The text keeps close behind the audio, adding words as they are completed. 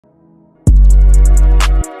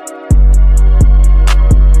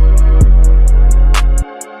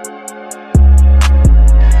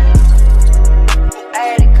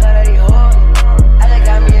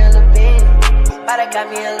but I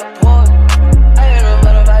got me a little poor. I got no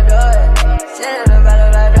butter by doors, sitting no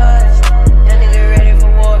butter by doors. Young nigga ready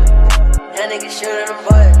for war, young nigga shooting them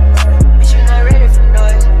boys. Bitch, you not ready for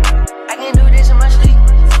noise. I can't do this in my sleep.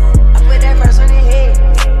 I put that price on your head,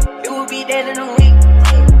 you will be dead in a week.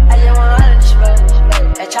 I just want all of this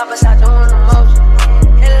blood, that chopper stop doing the most.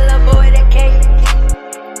 Hit a little boy with that cake,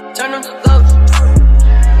 turn them to ghosts.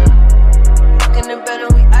 Walk in the bed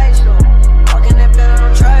and we ice though. Walk in that bed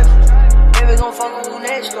on no trifle. Baby gon' fuck with who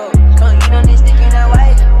next go. Come eat on this dick and that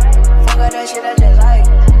white. Fuck all that shit I just like.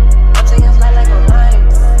 I'm taking flight like a mine.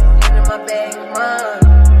 Get in my bag, mine.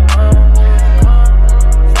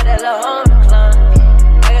 For that little home to climb.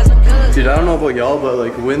 I got some good. Dude, I don't know about y'all, but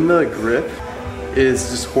like when the grip is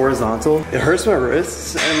just horizontal, it hurts my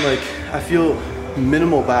wrists and like I feel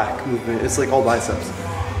minimal back movement. It's like all biceps.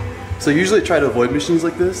 So I usually try to avoid machines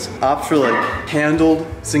like this. Opt for like handled,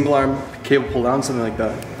 single arm, cable pull down, something like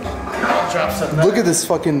that. Look at this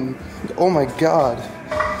fucking, oh my god.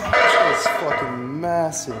 This is fucking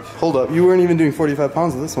massive. Hold up, you weren't even doing 45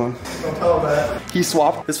 pounds with this one. Don't tell him that. He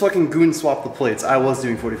swapped, this fucking goon swapped the plates. I was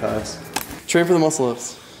doing 45s. Train for the muscle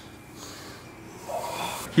ups.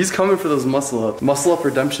 He's coming for those muscle up. Muscle up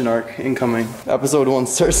redemption arc incoming. Episode 1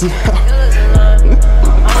 starts now.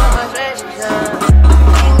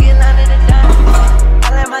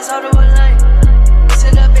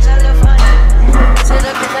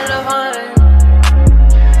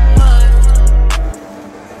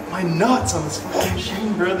 My nuts on this fucking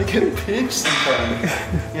machine, bro. They get pinched sometimes.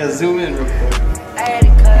 Yeah, zoom in real quick. I had to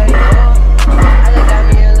cut it off. I just got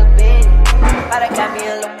me a little bit, but I got me a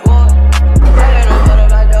little poor. I got no butter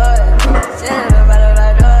by doors, sitting no butter by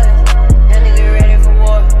doors. Young nigga ready for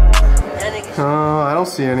war. I don't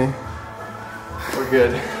see any. We're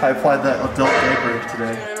good. I applied that adult diaper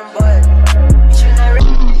today.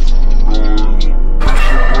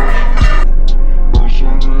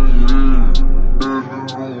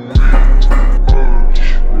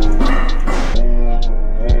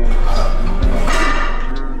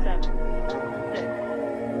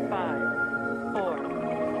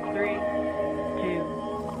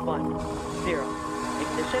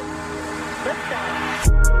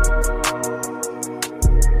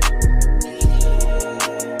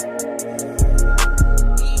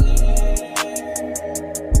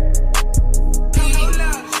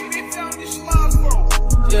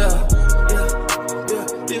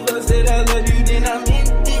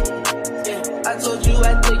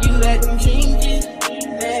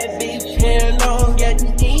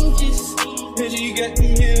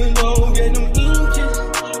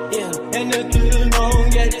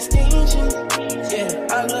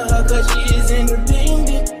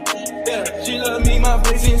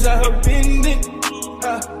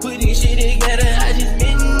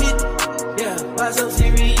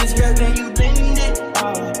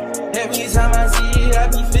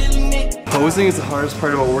 Posing is the hardest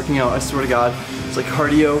part about working out, I swear to God. It's like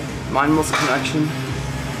cardio, mind-muscle connection.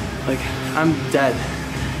 Like, I'm dead.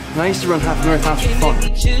 And I used to run half marathons for fun.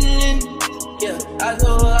 Yeah, I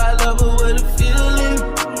know I love her with a feeling.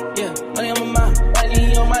 Yeah, money on my mind,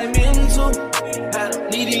 money on my mental. I don't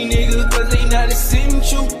need these niggas cause they not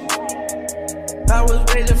essential. I was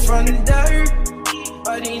raised from the dirt.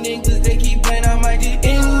 All these niggas, they keep playing, I might just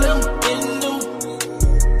end them.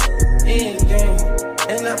 End game.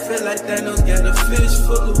 And I feel like Thanos got a fish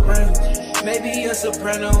full of brains. Maybe a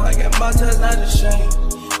soprano, I got my touch, not ashamed.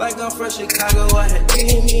 Like I'm from Chicago, I had to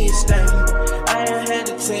give me a stain. I ain't had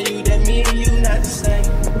to tell you that me and you not the same.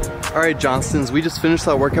 Alright Johnsons, we just finished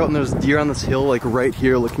that workout and there's deer on this hill like right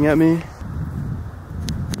here looking at me.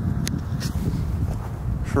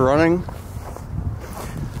 For running.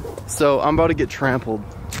 So I'm about to get trampled.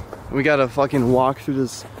 We gotta fucking walk through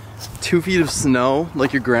this 2 feet of snow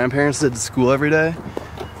like your grandparents did to school every day.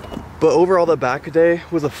 But overall, the back day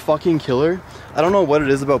was a fucking killer. I don't know what it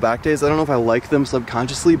is about back days. I don't know if I like them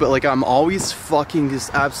subconsciously, but like I'm always fucking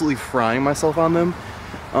just absolutely frying myself on them.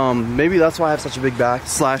 Maybe that's why I have such a big back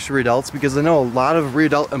 / rear delts, because I know a lot of rear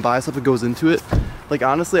delt and bicep that goes into it. Like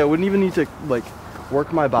honestly, I wouldn't even need to like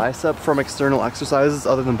work my bicep from external exercises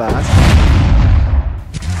other than back.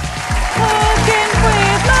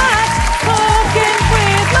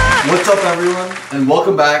 What's up everyone, and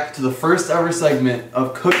welcome back to the first ever segment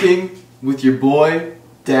of Cooking with your boy,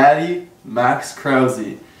 Daddy Max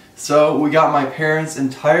Krause. So we got my parents'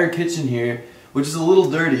 entire kitchen here, which is a little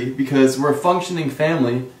dirty because we're a functioning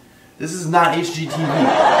family. This is not HGTV.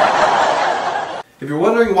 If you're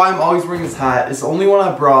wondering why I'm always wearing this hat, it's the only one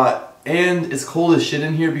I brought, and it's cold as shit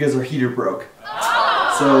in here because our heater broke.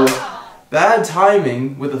 So, bad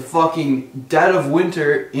timing with the fucking dead of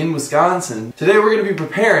winter in Wisconsin. Today we're going to be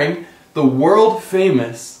preparing The world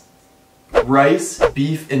famous rice,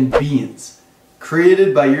 beef, and beans.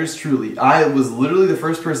 Created by yours truly. I was literally the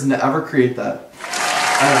first person to ever create that.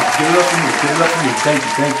 I don't know, give it up for me, give it up for me, thank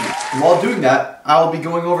you, thank you. While doing that, I'll be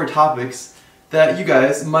going over topics that you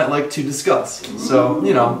guys might like to discuss. So,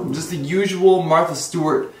 you know, just the usual Martha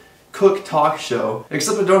Stewart cook talk show,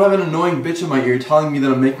 except I don't have an annoying bitch in my ear telling me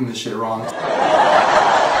that I'm making this shit wrong.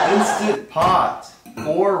 Instant pot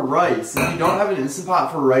for rice. If you don't have an Instant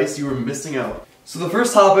Pot for rice, you are missing out. So the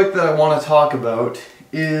first topic that I want to talk about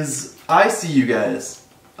is I see you guys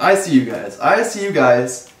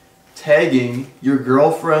tagging your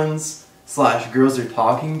girlfriends / girls you're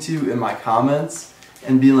talking to in my comments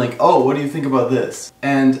and being like, oh, what do you think about this?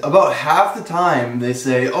 And about half the time they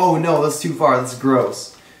say, oh no, that's too far, that's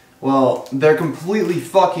gross. Well, they're completely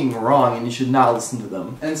fucking wrong and you should not listen to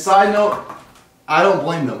them. And side note, I don't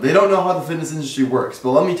blame them. They don't know how the fitness industry works,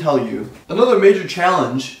 but let me tell you. Another major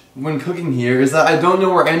challenge when cooking here is that I don't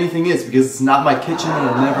know where anything is because it's not my kitchen and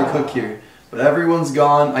I never cook here. But everyone's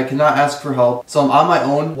gone, I cannot ask for help, so I'm on my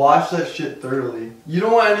own. Wash that shit thoroughly. You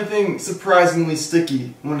don't want anything surprisingly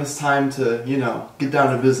sticky when it's time to, you know, get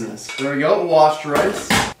down to business. There we go, washed rice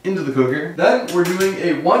into the cooker. Then we're doing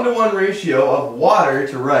a 1-to-1 ratio of water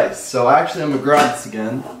to rice. So actually I'm gonna grab this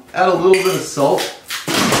again. Add a little bit of salt.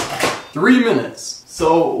 3 minutes.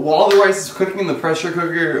 So while the rice is cooking in the pressure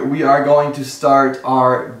cooker, we are going to start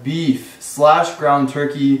our beef / ground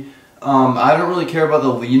turkey. I don't really care about the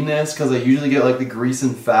leanness because I usually get like the grease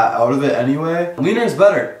and fat out of it anyway. Leaner is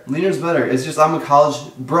better. Leaner is better. It's just I'm a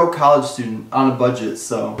broke college student on a budget,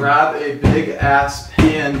 so grab a big ass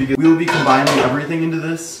pan because we will be combining everything into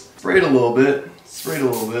this. Spray it a little bit. Spray it a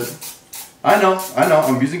little bit. I know.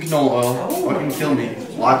 I'm using canola oil. Fucking kill me.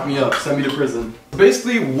 Lock me up. Send me to prison.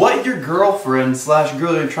 Basically, what your girlfriend /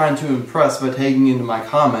 girl you're trying to impress by tagging into my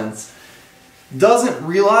comments doesn't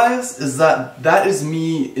realize is that that is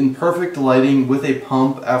me in perfect lighting with a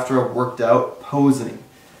pump after I've worked out posing,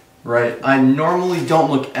 right? I normally don't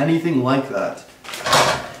look anything like that.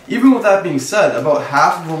 Even with that being said, about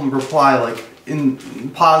half of them reply like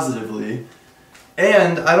positively,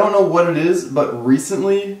 and I don't know what it is, but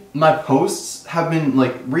recently my posts have been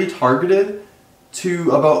like retargeted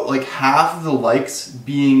to about like half of the likes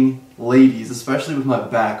being ladies, especially with my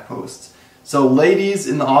back posts. So ladies,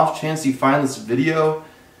 in the off chance you find this video,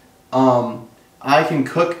 I can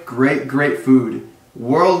cook great food,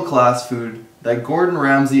 world-class food that Gordon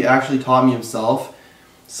Ramsay actually taught me himself.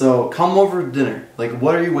 So come over to dinner. Like,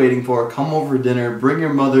 what are you waiting for? Come over to dinner. Bring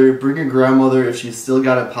your mother, bring your grandmother if she's still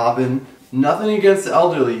got it poppin'. Nothing against the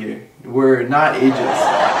elderly here. We're not ageist.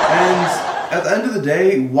 And at the end of the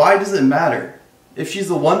day, why does it matter? If she's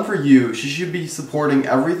the one for you, she should be supporting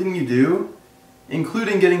everything you do,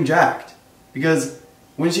 including getting jacked. Because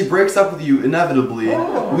when she breaks up with you, inevitably,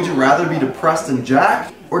 would you rather be depressed and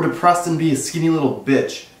jacked, or depressed and be a skinny little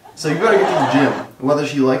bitch? So you gotta get to the gym, whether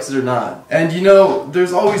she likes it or not. And you know,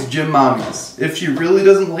 there's always gym mommies. If she really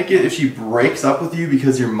doesn't like it, if she breaks up with you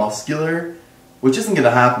because you're muscular, which isn't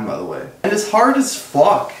gonna happen, by the way. And it's hard as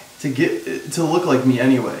fuck to get to look like me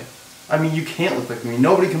anyway. I mean, you can't look like me.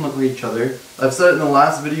 Nobody can look like each other. I've said it in the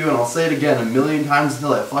last video, and I'll say it again 1,000,000 times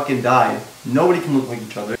until I fucking die. Nobody can look like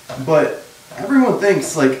each other. But everyone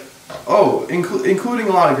thinks, like, oh, including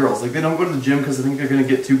a lot of girls, like they don't go to the gym because they think they're gonna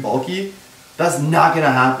get too bulky. That's not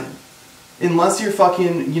gonna happen. Unless you're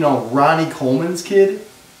fucking, you know, Ronnie Coleman's kid,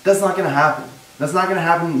 that's not gonna happen. That's not gonna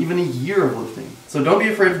happen even a year of lifting. So don't be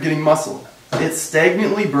afraid of getting muscle. It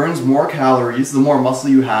stagnantly burns more calories the more muscle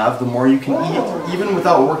you have, the more you can eat, even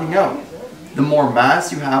without working out. The more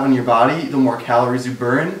mass you have in your body, the more calories you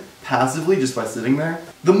burn, passively, just by sitting there.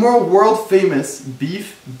 The more world famous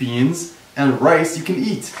beef, beans, and rice you can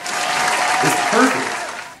eat. It's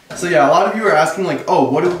perfect. So yeah, a lot of you are asking like,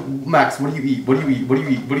 oh, Max, what do you eat? What do you eat? What do you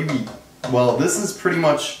eat? What do you eat? Well, this is pretty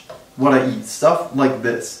much what I eat. Stuff like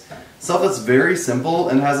this. Stuff that's very simple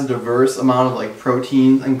and has a diverse amount of like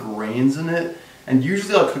proteins and grains in it. And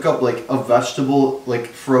usually I'll cook up like a vegetable, like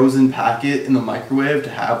frozen packet in the microwave to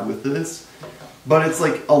have with this. But it's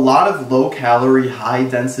like a lot of low calorie, high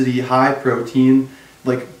density, high protein,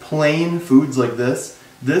 like plain foods like this.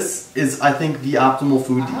 This is, I think, the optimal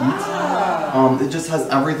food to eat. It just has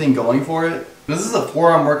everything going for it. This is a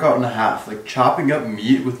 4-arm workout and a half, like chopping up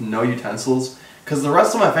meat with no utensils. Because the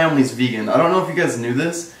rest of my family's vegan. I don't know if you guys knew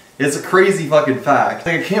this. It's a crazy fucking fact.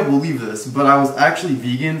 Like, I can't believe this, but I was actually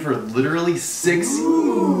vegan for literally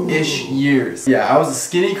 6-ish years. Yeah, I was a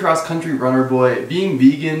skinny cross-country runner boy. Being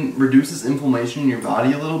vegan reduces inflammation in your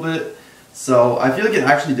body a little bit. So I feel like it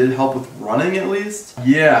actually did help with running at least.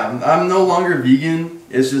 Yeah, I'm no longer vegan.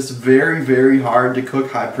 It's just very, very hard to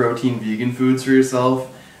cook high protein vegan foods for yourself.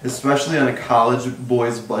 especially on a college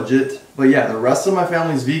boy's budget. But yeah, the rest of my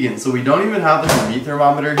family's vegan, so we don't even have like a meat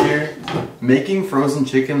thermometer here. Making frozen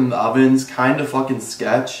chicken in the oven's kind of fucking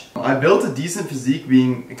sketch. I built a decent physique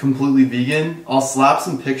being completely vegan. I'll slap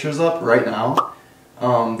some pictures up right now.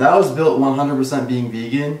 That was built 100% being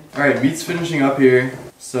vegan. Alright, meat's finishing up here.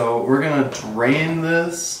 So we're gonna drain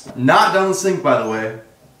this. Not down the sink, by the way.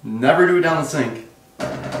 Never do it down the sink.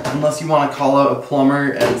 Unless you want to call out a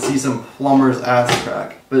plumber and see some plumber's ass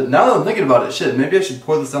crack. But now that I'm thinking about it, shit, maybe I should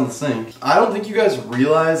pour this down the sink. I don't think you guys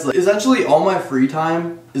realize, like, essentially all my free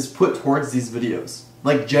time is put towards these videos.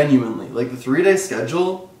 Like, genuinely. Like, the 3-day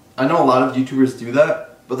schedule, I know a lot of YouTubers do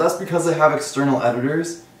that, but that's because they have external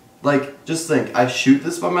editors. Like, just think, I shoot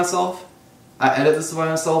this by myself, I edit this by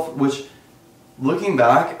myself, which, looking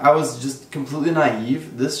back, I was just completely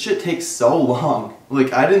naive. This shit takes so long.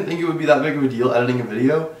 Like, I didn't think it would be that big of a deal editing a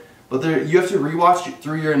video, but you have to rewatch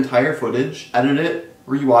through your entire footage, edit it,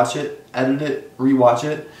 rewatch it, edit it, rewatch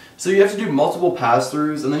it. So you have to do multiple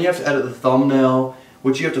pass-throughs, and then you have to edit the thumbnail,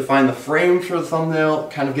 which you have to find the frame for the thumbnail,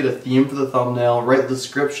 kind of get a theme for the thumbnail, write the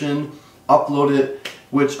description, upload it,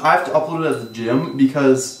 which I have to upload it at the gym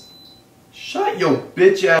because... Shut your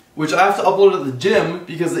bitch ass. Which I have to upload at the gym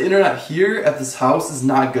because the internet here at this house is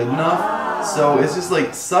not good enough. So it's just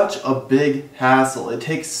like such a big hassle. It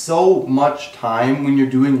takes so much time when you're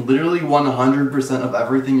doing literally 100% of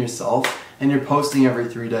everything yourself and you're posting every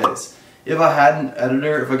 3 days. If I had an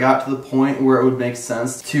editor, if I got to the point where it would make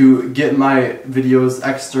sense to get my videos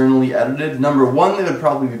externally edited, number one, they would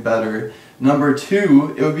probably be better. Number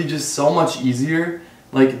two, it would be just so much easier.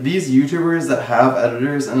 Like, these YouTubers that have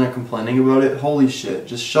editors and are complaining about it, holy shit,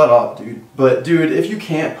 just shut up, dude. But, dude, if you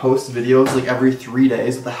can't post videos, like, every 3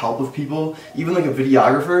 days with the help of people, even, like, a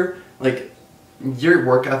videographer, like, your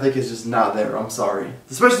work ethic is just not there, I'm sorry.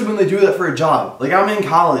 Especially when they do that for a job. Like, I'm in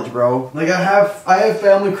college, bro. Like, I have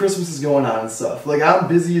family Christmases going on and stuff. Like, I'm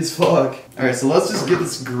busy as fuck. Alright, so let's just get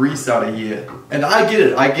this grease out of here. And I get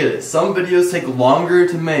it. Some videos take longer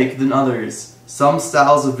to make than others. Some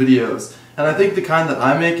styles of videos. And I think the kind that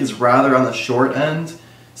I make is rather on the short end.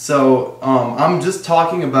 So, I'm just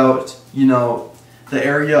talking about, you know, the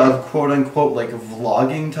area of quote-unquote, like,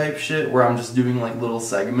 vlogging type shit, where I'm just doing, like, little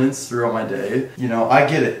segments throughout my day. You know, I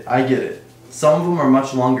get it. Some of them are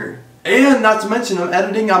much longer. And, not to mention, I'm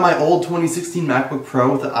editing on my old 2016 MacBook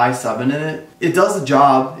Pro with the i7 in it. It does the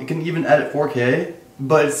job. It can even edit 4K.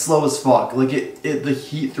 But it's slow as fuck. Like, the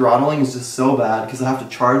heat throttling is just so bad because I have to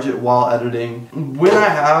charge it while editing. When I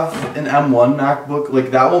have an M1 MacBook, like,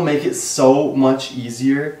 that will make it so much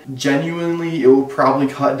easier. Genuinely, it will probably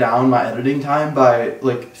cut down my editing time by,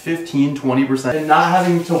 like, 15–20%. And not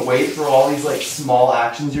having to wait for all these, like, small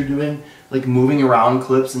actions you're doing, like moving around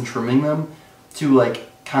clips and trimming them to,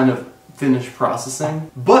 like, kind of finish processing.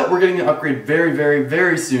 But we're getting an upgrade very, very,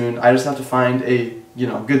 very soon. I just have to find a, you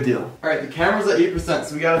know, good deal. Alright, the camera's at 8%,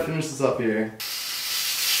 so we gotta finish this up here.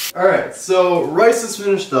 Alright, so rice is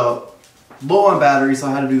finished up. Low on battery, so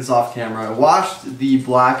I had to do this off camera. I washed the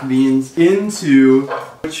black beans into,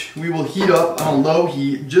 which we will heat up on a low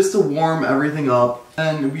heat just to warm everything up.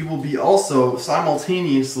 And we will be also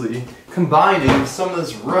simultaneously combining some of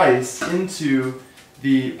this rice into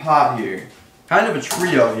the pot here. Kind of a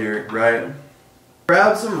trio here, right?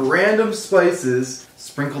 Grab some random spices,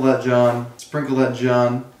 sprinkle that John,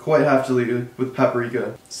 quite heftily with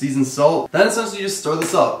paprika. Seasoned salt. Then essentially just stir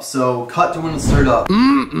this up, so cut to when it's stirred up.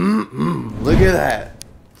 Look at that.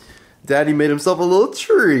 Daddy made himself a little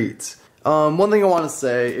treat. One thing I want to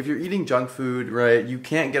say, if you're eating junk food, right, you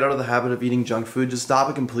can't get out of the habit of eating junk food, just stop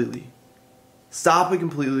it completely. Stop it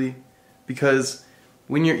completely, because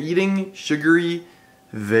when you're eating sugary,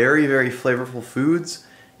 very, very flavorful foods,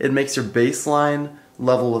 it makes your baseline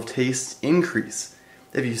level of taste increase.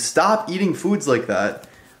 If you stop eating foods like that,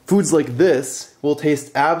 foods like this will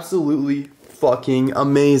taste absolutely fucking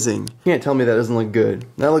amazing. You can't tell me that doesn't look good.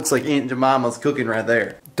 That looks like Aunt Jemima's cooking right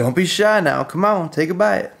there. Don't be shy now, come on, take a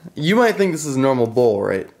bite. You might think this is a normal bowl,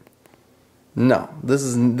 right? No, this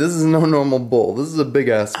is no normal bowl. This is a big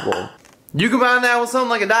ass bowl. You combine that with something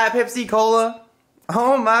like a Diet Pepsi Cola?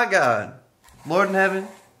 Oh my God. Lord in heaven,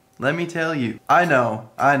 let me tell you. I know.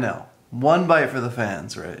 One bite for the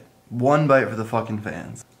fans, right? One bite for the fucking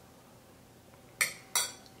fans.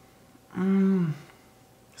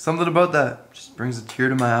 Something about that just brings a tear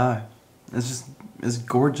to my eye. It's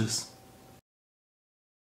gorgeous.